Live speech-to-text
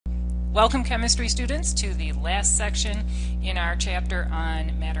Welcome, chemistry students, to the last section in our chapter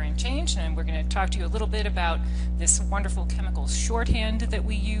on matter and change, and we're going to talk to you a little bit about this wonderful chemical shorthand that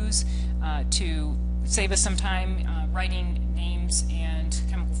we use to save us some time writing names and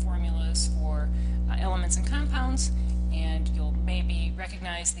chemical formulas for elements and compounds. And you'll maybe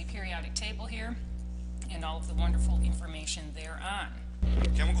recognize the periodic table here and all of the wonderful information thereon.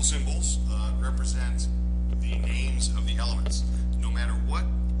 Chemical symbols represent the names of the elements. No matter what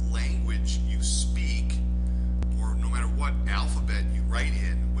language you speak, or no matter what alphabet you write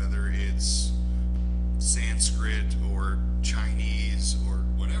in, whether it's Sanskrit or Chinese or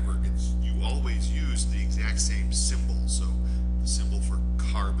whatever, you always use the exact same symbol. So the symbol for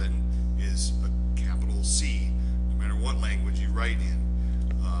carbon is a capital C, no matter what language you write in.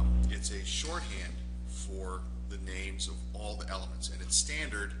 It's a shorthand for the names of all the elements, and it's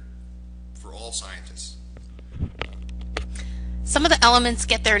standard for all scientists. Some of the elements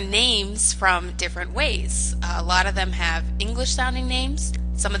get their names from different ways. A lot of them have English-sounding names.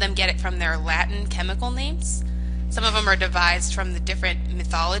 Some of them get it from their Latin chemical names. Some of them are devised from the different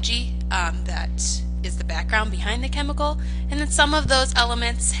mythology that is the background behind the chemical. And then some of those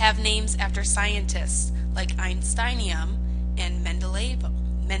elements have names after scientists, like Einsteinium and Mendeleevium,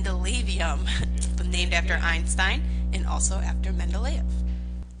 named after Einstein and also after Mendeleev.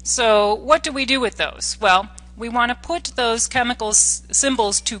 So what do we do with those? Well, we want to put those chemical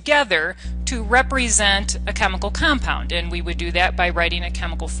symbols together to represent a chemical compound, and we would do that by writing a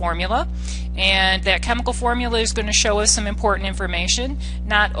chemical formula. And that chemical formula is going to show us some important information,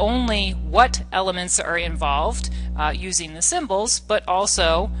 not only what elements are involved using the symbols, but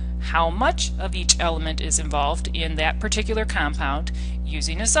also how much of each element is involved in that particular compound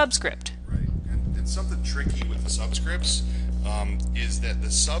using a subscript. Right, and something tricky with the subscripts is that the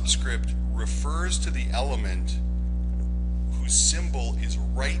subscript refers to the element whose symbol is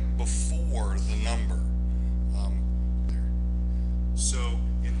right before the number. So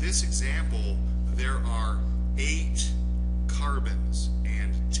in this example, there are 8 carbons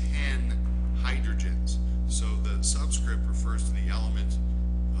and 10 hydrogens. So the subscript refers to the element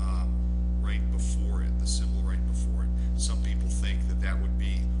right before it, the symbol right before it. Some people think that that would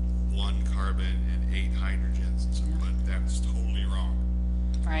be 1 carbon and 8 hydrogens, but that's totally wrong.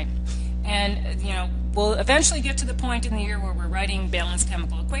 Right. And, we'll eventually get to the point in the year where we're writing balanced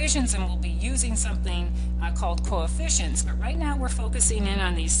chemical equations, and we'll be using something called coefficients. But right now we're focusing in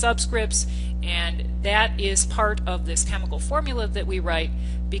on these subscripts, and that is part of this chemical formula that we write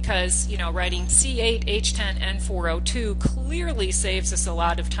because, writing C8H10N4O2 clearly saves us a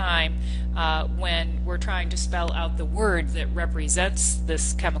lot of time when we're trying to spell out the word that represents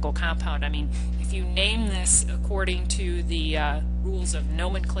this chemical compound. I mean, if you name this according to the rules of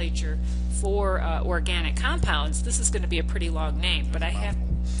nomenclature for organic compounds, this is going to be a pretty long name. But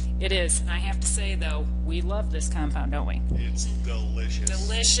it is, and I have to say though, we love this compound, don't we? It's delicious.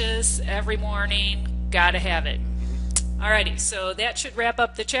 Delicious every morning. Gotta have it. Alrighty, so that should wrap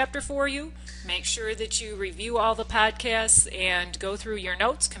up the chapter for you. Make sure that you review all the podcasts and go through your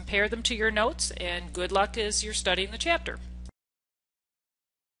notes, compare them to your notes, and good luck as you're studying the chapter.